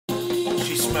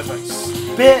She smells like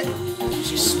spit.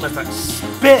 She smells like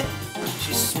spit.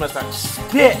 She smells like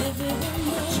spit.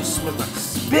 She smells like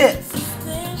spit.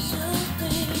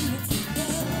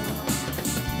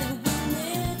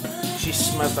 She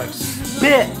smells like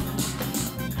spit.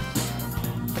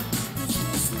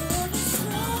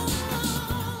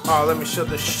 Oh, let me shut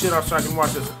this shit off so I can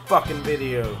watch this fucking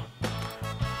video.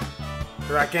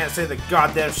 Or I can't say the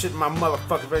goddamn shit in my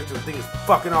motherfucking face because the thing is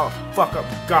fucking all fuck up.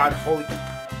 God holy.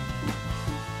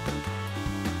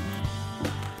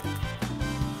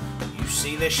 You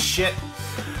see this shit?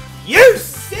 You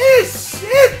see this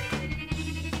shit?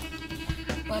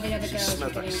 While the other girls were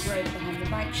getting groped behind the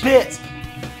bike shit.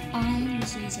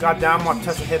 Goddamn, I'm gonna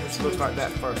touch her head when she looks like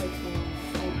that first.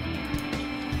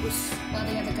 While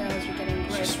the other girls were getting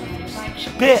groped behind the bike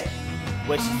shit. Bit.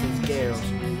 What she says, girls.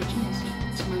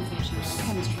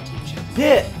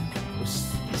 Bit.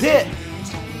 Bit.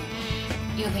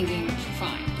 You're thinking,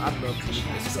 fine. I'd love to meet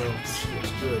this girl. She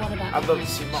looks good. What about I'd love to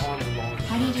see my arms along.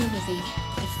 How do you deal with the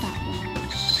fat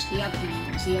ones, the ugly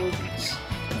ones, the old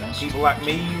ones? People like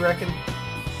me, you reckon?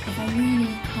 If I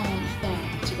really can't bear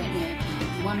to get near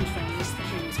one phrase that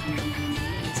always comes in handy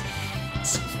is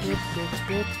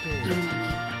spit. You know what I mean?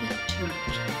 A bit too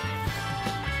much.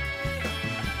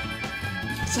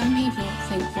 Some people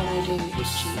think what I do is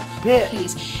cheap.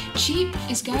 Please. Cheap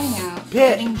is going out,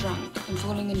 getting drunk, and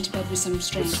falling into bed with some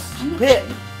stranger. I'm not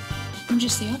cheap. I'm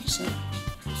just the opposite.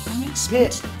 I'm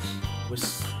expensive.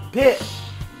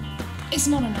 It's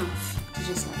not enough to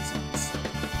just like sex.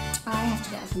 I have to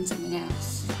get off on something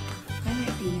else. Whether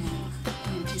it be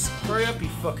anticipation. Hurry up, you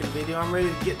fucking video. I'm ready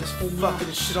to get this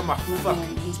fucking shit on my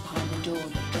fucking. He's behind the door,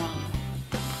 the drama.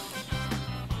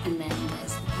 And then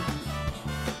there's the plan.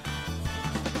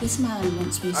 This man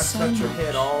wants me so much. I touch your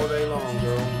head all day long,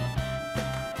 girl.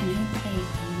 And he'll pay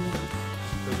for me.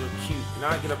 Because you're cute. And I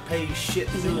ain't gonna pay you shit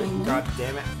to do it, god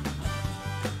damn it.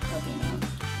 Probably not.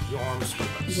 Your arms smell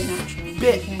like Is it natural?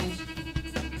 spit. Okay.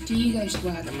 Do you go to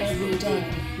work every day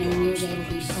knowing your day will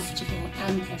be profitable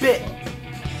and pleasurable?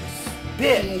 Do you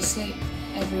go to sleep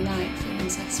every night feeling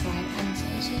satisfied and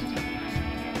satiated?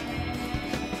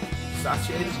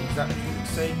 Satiated? Is that what you would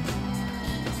say?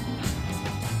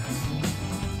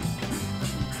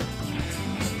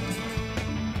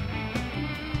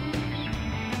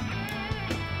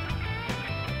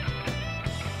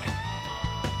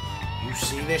 You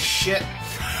see this shit?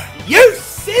 You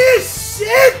see this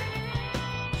shit?